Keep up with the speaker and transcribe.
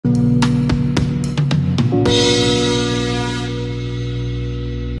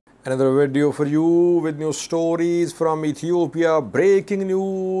Another video for you with new stories from Ethiopia. Breaking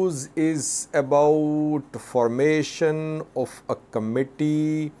news is about formation of a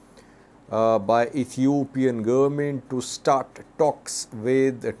committee by Ethiopian government to start talks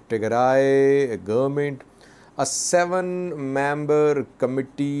with Tigray government. A 7-member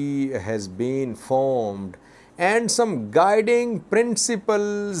committee has been formed and some guiding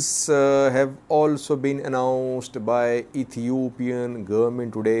principles have also been announced by Ethiopian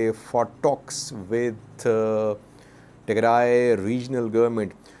government today for talks with Tigray regional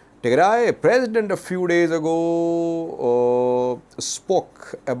government. Tigray president a few days ago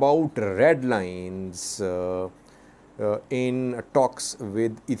spoke about red lines in talks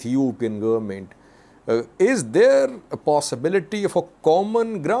with Ethiopian government. Is there a possibility of a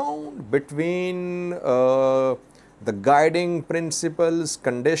common ground between the guiding principles,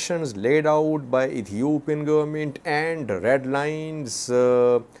 conditions laid out by Ethiopian government and red lines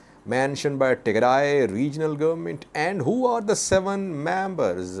mentioned by Tigray regional government? And who are the 7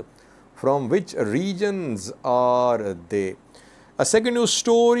 members? From which regions are they? A second news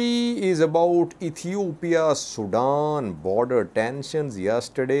story is about Ethiopia-Sudan border tensions.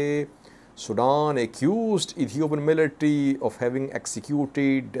 Yesterday, Sudan accused Ethiopian military of having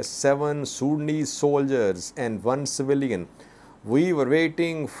executed 7 Sudanese soldiers and 1 civilian. We were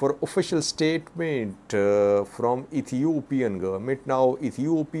waiting for official statement from Ethiopian government. Now,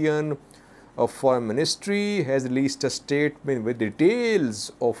 Ethiopian Foreign Ministry has released a statement with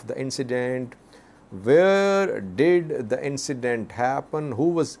details of the incident. Where did the incident happen? Who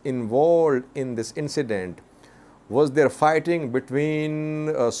was involved in this incident? Was there fighting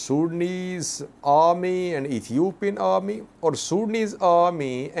between Sudanese army and Ethiopian army, or Sudanese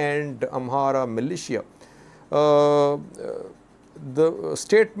army and Amhara militia? The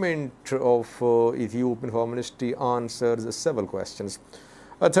statement of Ethiopian Foreign Ministry answers several questions.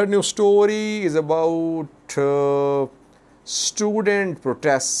 A third news story is about student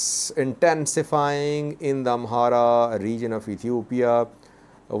protests intensifying in the Amhara region of Ethiopia.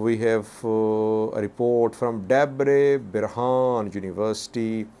 We have a report from Debre Berhan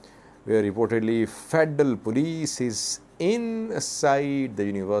University, where reportedly federal police is inside the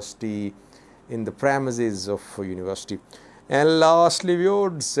university, in the premises of university. And lastly,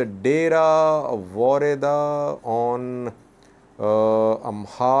 viewers, Dera, Woreda on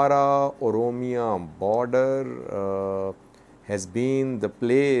Amhara Oromo border has been the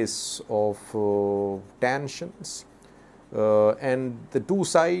place of tensions. And the two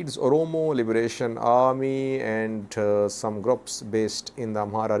sides, Oromo Liberation Army and some groups based in the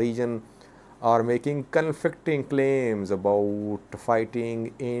Amhara region, are making conflicting claims about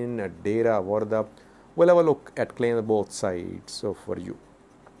fighting in Dera, Woreda. We'll have a look at claims on both sides for you.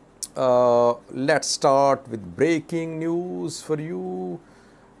 Let's start with breaking news for you,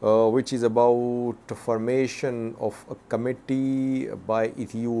 which is about formation of a committee by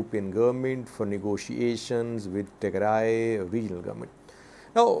Ethiopian government for negotiations with Tigray regional government.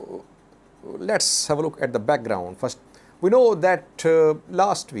 Now, let's have a look at the background. First, we know that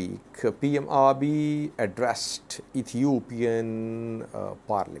last week PM Abiy addressed Ethiopian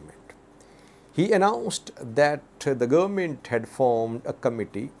parliament. He announced that the government had formed a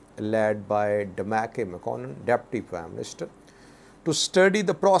committee led by Debre Berhan, Deputy Prime Minister, to study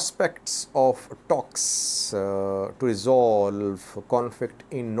the prospects of talks to resolve conflict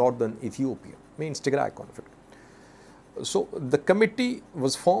in northern Ethiopia, means Tigray conflict. So, the committee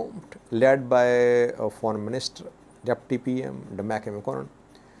was formed, led by Foreign Minister, Deputy PM, Debre Berhan.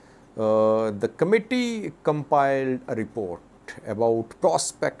 The committee compiled a report about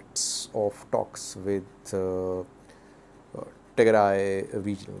prospects of talks with Tigray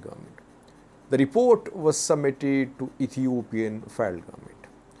regional government. The report was submitted to Ethiopian federal government.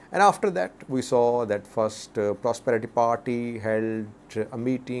 And after that, we saw that first Prosperity Party held a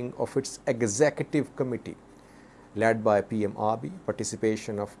meeting of its executive committee led by PM Abiy,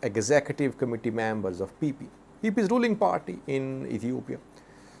 participation of executive committee members of PP. PP is ruling party in Ethiopia,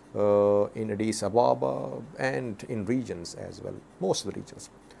 in Addis Ababa and in regions as well, most of the regions.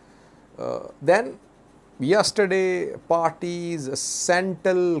 Then yesterday, party's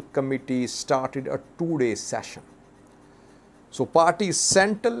central committee started a 2-day session. So, party's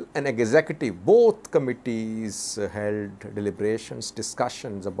central and executive, both committees held deliberations,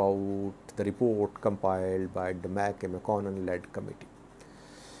 discussions about the report compiled by Debre Berhan-led committee.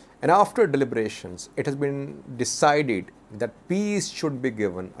 And after deliberations, it has been decided that peace should be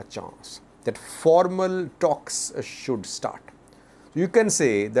given a chance, that formal talks should start. You can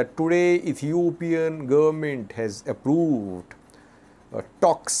say that today Ethiopian government has approved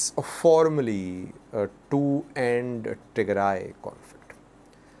talks formally to end Tigray conflict.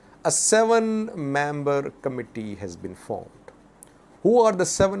 a 7-member committee has been formed. Who are the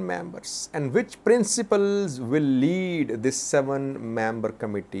 7 members and which principles will lead this 7-member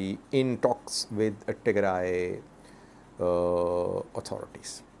committee in talks with Tigray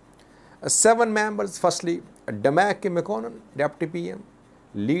authorities? 7 members, firstly, Debre Berhan, Deputy PM,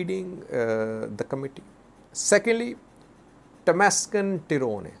 leading the committee. Secondly, Tamaskan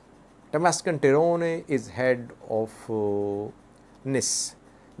Tirone. Tamaskan Tirone is head of NIS,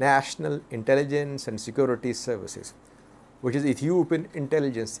 National Intelligence and Security Services, which is Ethiopian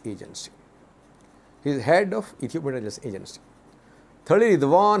Intelligence Agency. He is head of Ethiopian Intelligence Agency. Thirdly,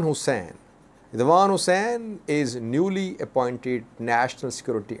 Ridwan Hussein. Ridwan Hussein is newly appointed National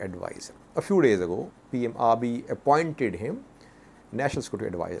Security Advisor. A few days ago, PM Abiy appointed him National Security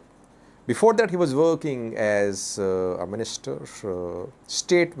Advisor. Before that, he was working as a minister,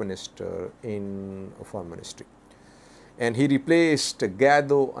 state minister in a foreign ministry. And he replaced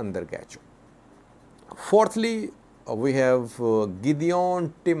Gado Andergacho. Fourthly, we have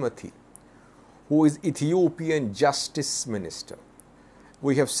Gideon Timothy, who is Ethiopian Justice Minister.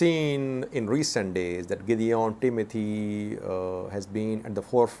 We have seen in recent days that Gideon Timothy has been at the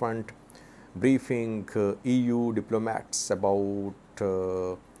forefront briefing EU diplomats about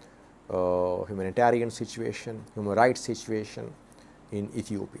humanitarian situation, human rights situation in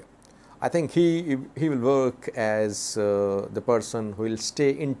Ethiopia. I think he will work as the person who will stay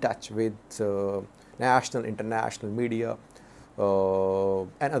in touch with national, international media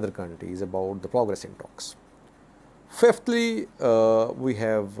and other countries about the progress in talks. Fifthly, we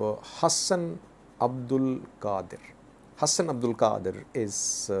have Hassan Abdul Qadir. Hassan Abdul Qadir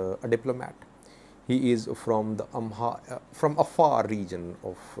is a diplomat. He is from the Afar region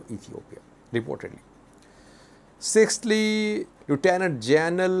of Ethiopia, reportedly. Sixthly, Lieutenant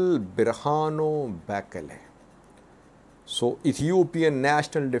General Berhano Bekele. So, Ethiopian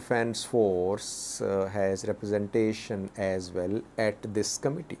National Defense Force has representation as well at this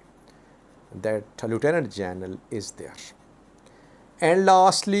committee. That Lieutenant General is there. And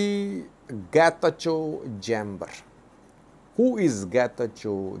lastly, Getachew Jamber. Who is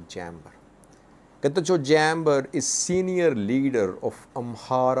Getachew Jamber? Getachew Jamber is senior leader of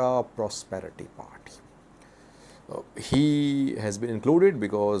Amhara Prosperity Party. He has been included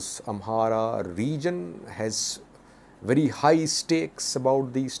because Amhara region has very high stakes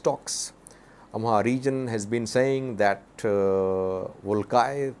about these talks. Amhara region has been saying that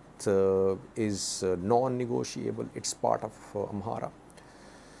Volkayet is non-negotiable, it's part of Amhara.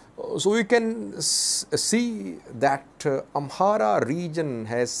 So we can see that Amhara region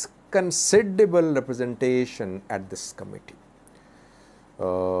has considerable representation at this committee.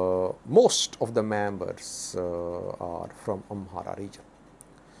 Most of the members are from Amhara region.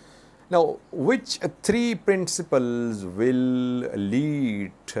 Now, which 3 principles will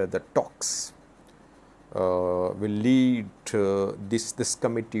lead the talks? Will lead this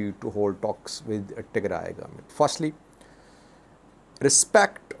committee to hold talks with Tigray government. Firstly,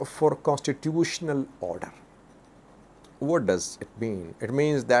 respect for constitutional order. What does it mean? It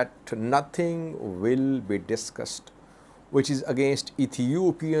means that nothing will be discussed which is against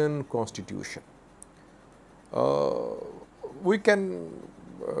Ethiopian constitution. We can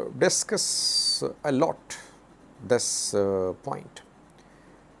discuss a lot this point.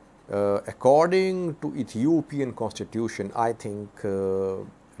 According to Ethiopian constitution, I think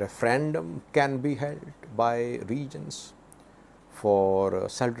referendum can be held by regions for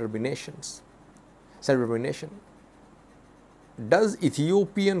self-determination. Does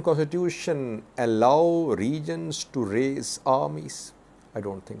Ethiopian constitution allow regions to raise armies? I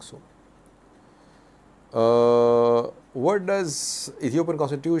don't think so. What does Ethiopian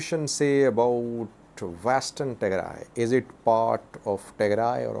constitution say about Western Tigray? Is it part of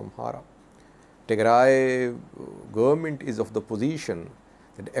Tigray or Amhara? Tigray government is of the position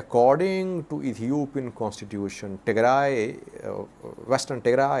that according to Ethiopian constitution, Tigray, Western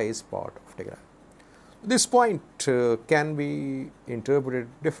Tigray is part of Tigray. This point can be interpreted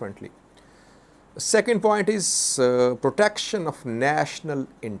differently. The second point is protection of national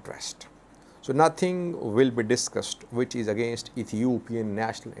interest. So nothing will be discussed which is against Ethiopian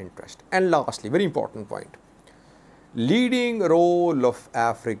national interest. And lastly, very important point, leading role of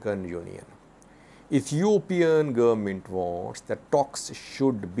African Union. Ethiopian government wants that talks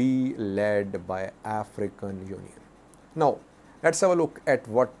should be led by African Union. Now, let's have a look at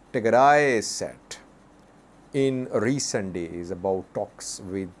what Tigray said in recent days about talks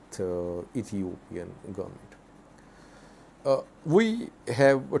with Ethiopian government. We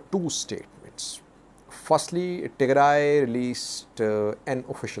have 2 statements. Firstly, Tigray released an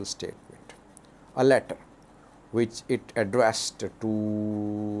official statement, a letter, which it addressed to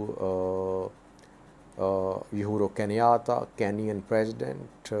Uhuru Kenyatta, Kenyan president,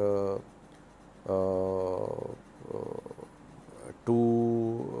 to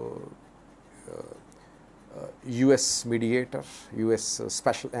US mediator, US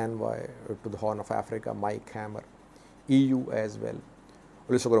special envoy to the Horn of Africa, Mike Hammer, EU as well,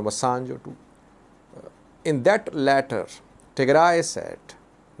 Olusegun Obasanjo too. In that letter, Tigray said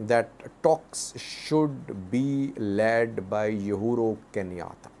that talks should be led by Uhuru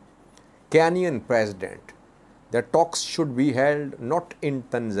Kenyatta, Kenyan president. That talks should be held not in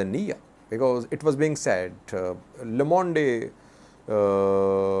Tanzania, because it was being said, Le Monde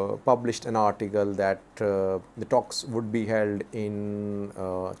published an article that the talks would be held in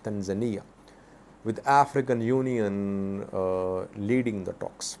Tanzania, with African Union leading the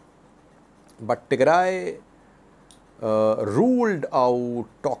talks. But Tigray ruled out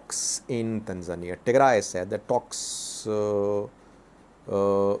talks in Tanzania. Tigray said that talks would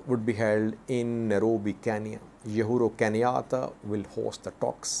be held in Nairobi, Kenya. Uhuru Kenyatta will host the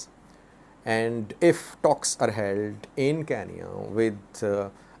talks. And if talks are held in Kenya with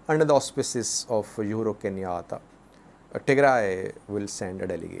under the auspices of Uhuru Kenyatta, Tigray will send a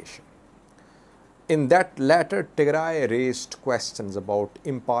delegation. In that letter, Tigray raised questions about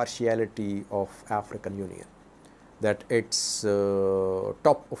impartiality of African Union, that its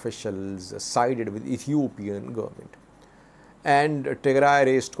top officials sided with Ethiopian government. And Tigray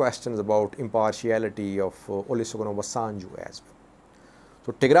raised questions about impartiality of Olusegun Obasanjo as well.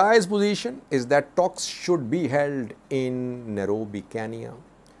 So Tigray's position is that talks should be held in Nairobi, Kenya,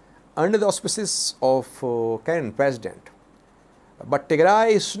 under the auspices of Kenyan president. But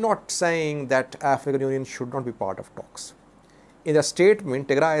Tigray is not saying that African Union should not be part of talks. In the statement,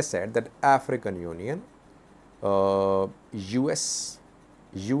 Tigray said that African Union, US,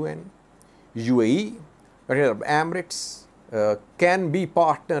 UN, UAE, Emirates can be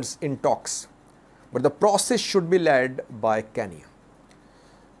partners in talks, but the process should be led by Kenya.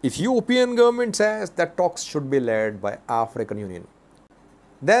 Ethiopian government says that talks should be led by African Union.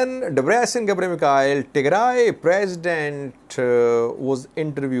 Then Debre Berhan, Tigray president, was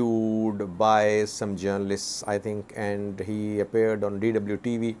interviewed by some journalists, I think, and he appeared on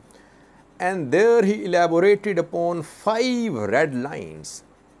DWTV. And there he elaborated upon 5 red lines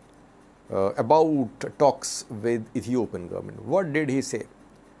about talks with Ethiopian government. What did he say?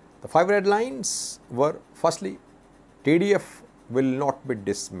 The 5 red lines were, firstly, TDF will not be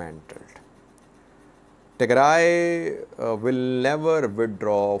dismantled. Tigray will never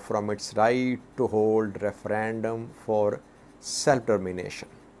withdraw from its right to hold referendum for self-determination.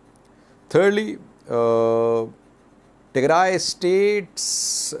 Thirdly, Tigray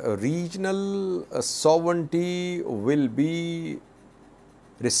state's regional sovereignty will be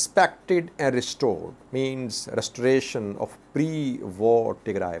respected and restored, means restoration of pre-war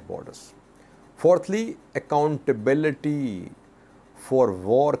Tigray borders. Fourthly, accountability for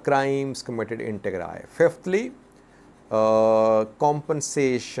war crimes committed in Tigray. Fifthly,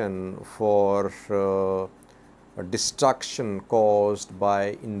 compensation for destruction caused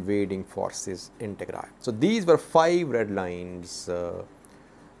by invading forces in Tigray. So these were 5 red lines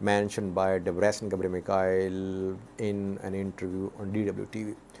mentioned by Debre Berhan in an interview on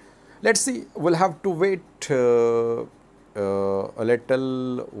DWTV. Let's see, we'll have to wait a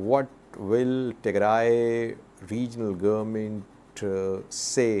little. What will Tigray regional government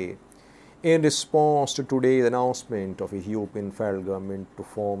say in response to today's announcement of Ethiopian federal government to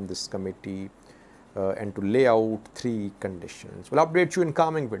form this committee and to lay out 3 conditions. We'll update you in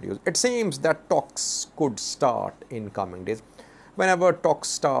coming videos. It seems that talks could start in coming days. Whenever talks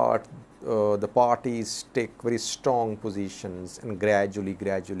start, the parties take very strong positions and gradually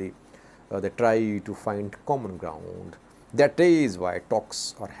they try to find common ground. That is why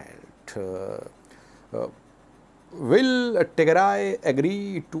talks are held. Will Tigray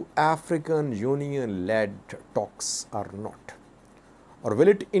agree to African Union-led talks or not? Or will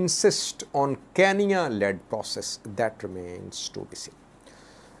it insist on Kenya-led process? That remains to be seen.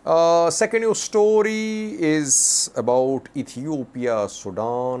 Second news story is about Ethiopia,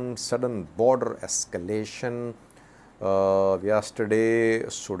 Sudan, sudden border escalation. Yesterday,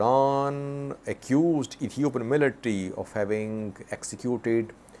 Sudan accused Ethiopian military of having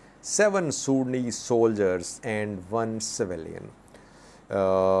executed 7 Sudanese soldiers and 1 civilian.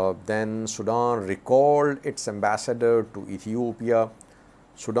 Then Sudan recalled its ambassador to Ethiopia.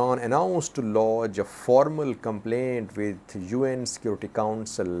 Sudan announced to lodge a formal complaint with UN Security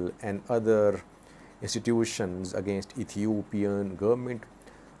Council and other institutions against Ethiopian government.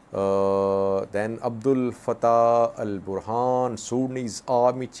 Then Abdul Fattah al-Burhan, Sudanese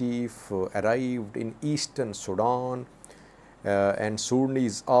army chief, arrived in eastern Sudan, and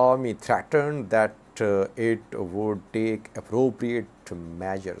Sudanese army threatened that it would take appropriate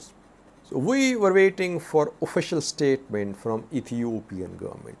measures. So we were waiting for official statement from Ethiopian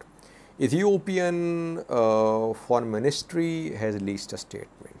government. Ethiopian Foreign Ministry has released a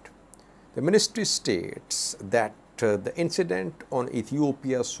statement. The ministry states that the incident on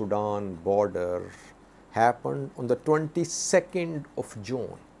Ethiopia-Sudan border happened on the 22nd of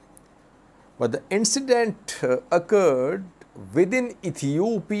June. But the incident occurred within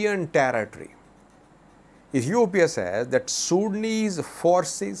Ethiopian territory. Ethiopia says that Sudanese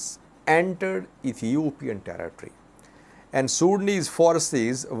forces entered Ethiopian territory, and Sudanese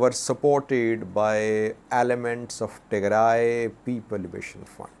forces were supported by elements of Tigray People Liberation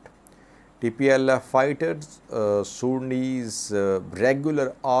Front. TPLF fighters, Sudanese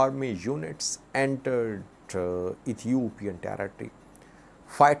regular army units entered Ethiopian territory.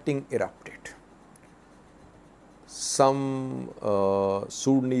 Fighting erupted. Some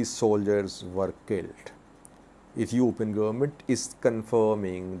Sudanese soldiers were killed. Ethiopian government is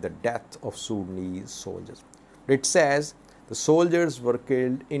confirming the death of Sudanese soldiers. It says the soldiers were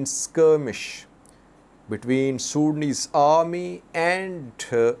killed in skirmish between Sudanese army and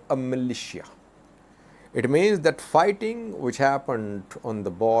a militia. It means that fighting which happened on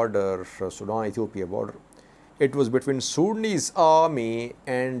the border, Sudan-Ethiopia border, it was between Sudanese army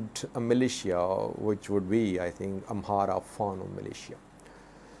and a militia, which would be, I think, Amhara Fano militia.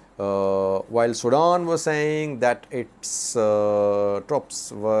 While Sudan was saying that its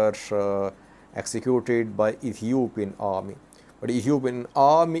troops were executed by Ethiopian army. But Ethiopian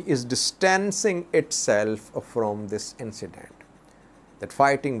army is distancing itself from this incident. That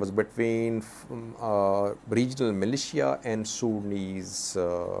fighting was between regional militia and Sudanese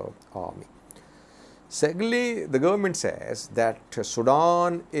army. Secondly, the government says that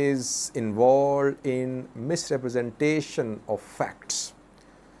Sudan is involved in misrepresentation of facts.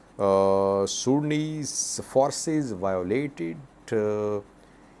 Sudanese forces violated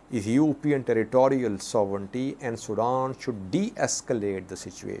Ethiopian territorial sovereignty, and Sudan should de-escalate the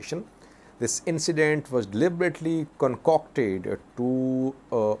situation. This incident was deliberately concocted to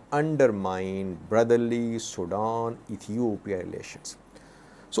undermine brotherly Sudan-Ethiopia relations.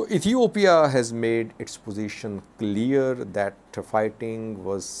 So Ethiopia has made its position clear that fighting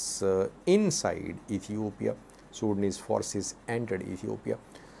was inside Ethiopia. Sudanese forces entered Ethiopia.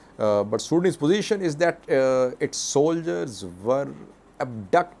 But Sudanese position is that its soldiers were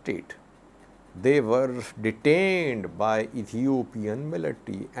abducted. They were detained by Ethiopian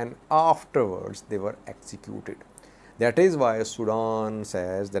military, and afterwards they were executed. That is why Sudan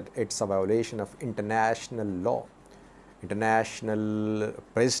says that it's a violation of international law, international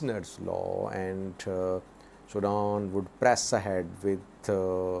prisoners law, and Sudan would press ahead with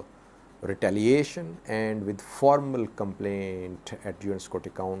retaliation and with formal complaint at UN Security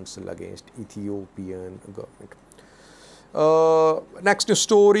Council against Ethiopian government. Next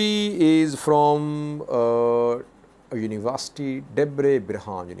story is from a university, Debre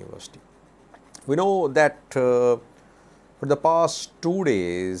Berhan University. We know that for the past 2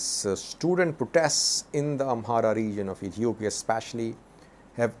 days, student protests in the Amhara region of Ethiopia especially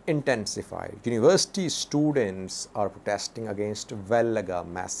have intensified. University students are protesting against Woreda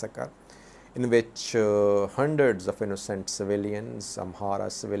massacre, in which hundreds of innocent civilians,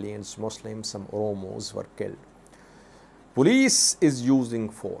 Amhara civilians, Muslims, some Oromos were killed. Police is using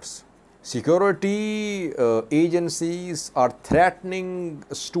force. Security agencies are threatening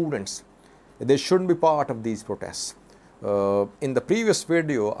students. They shouldn't be part of these protests. In the previous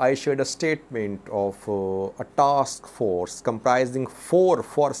video, I shared a statement of a task force comprising 4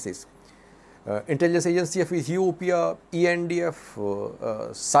 forces. Intelligence Agency of Ethiopia, ENDF,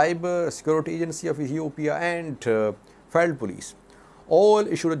 Cyber Security Agency of Ethiopia, and Federal Police all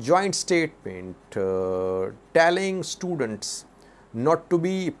issued a joint statement telling students not to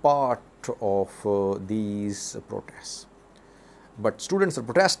be part of these protests. But students are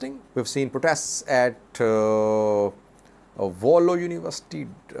protesting. We've seen protests at Wollo University,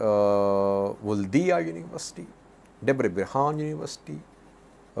 Woreda University, Debre Berhan University,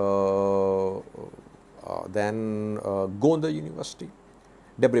 then Gonda University,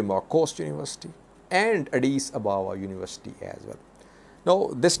 Debre Marcos University, and Addis Ababa University as well.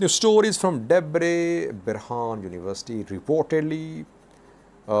 Now, this new story is from Debre Berhan University. Reportedly,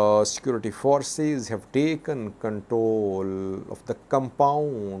 security forces have taken control of the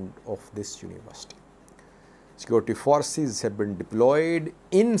compound of this university. Security forces have been deployed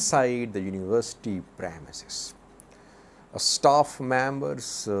inside the university premises. staff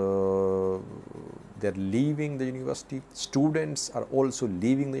members, they are leaving the university. Students are also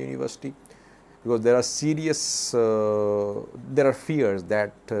leaving the university because there are fears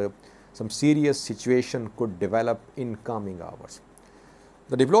that some serious situation could develop in coming hours.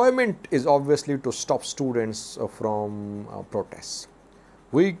 The deployment is obviously to stop students from protests.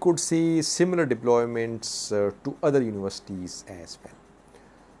 We could see similar deployments to other universities as well.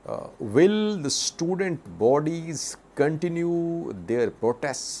 Will the student bodies continue their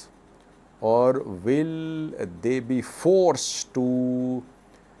protests, or will they be forced to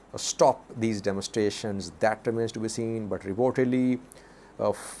stop these demonstrations? That remains to be seen, but reportedly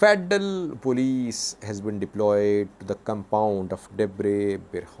federal police has been deployed to the compound of Debre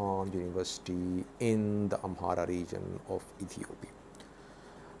Berhan University in the Amhara region of Ethiopia.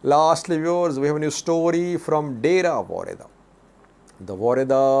 Lastly, viewers, we have a new story from Dera, Woreda. The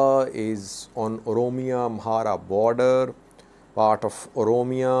Woreda is on Oromia-Amhara border, part of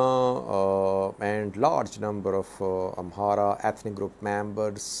Oromia, and large number of Amhara ethnic group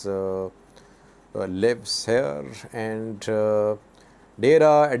members lives here, and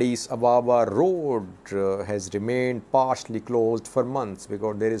Dera Addis Ababa road has remained partially closed for months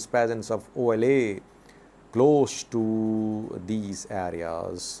because there is presence of OLA close to these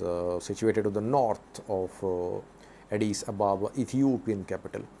areas situated to the north of Addis Ababa, Ethiopian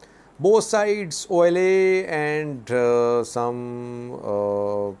capital. Both sides, OLA and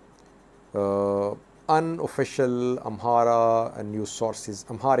some unofficial Amharic news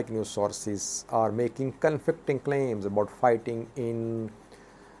sources are making conflicting claims about fighting in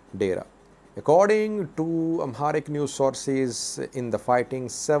Dera. According to Amharic news sources, in the fighting,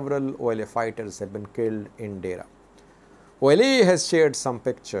 several OLA fighters have been killed in Dera. OLA has shared some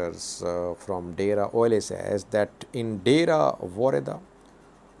pictures from Dera. OLA says that in Dera, Woreda,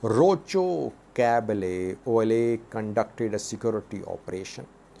 Rocho Kabale, OLA conducted a security operation,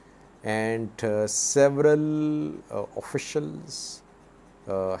 and several officials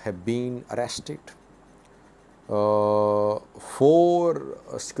have been arrested. 4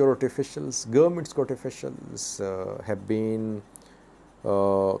 security officials, government security officials have been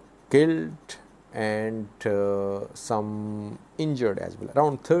killed, and some injured as well,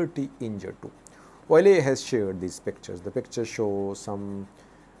 around 30 injured too. OLA has shared these pictures. The pictures show some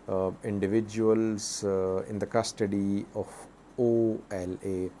individuals in the custody of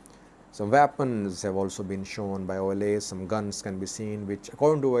OLA. Some weapons have also been shown by OLA. Some guns can be seen, which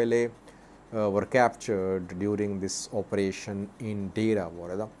according to OLA were captured during this operation in Dera,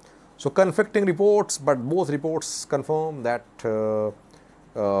 Woreda. So conflicting reports, but both reports confirm that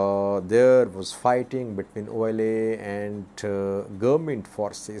there was fighting between OLA and government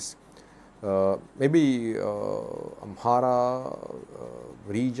forces. Maybe Amhara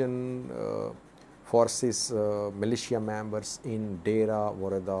region forces, militia members in Dera,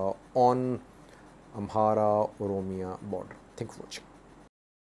 Woreda on Amhara-Oromia border. Thank you for watching.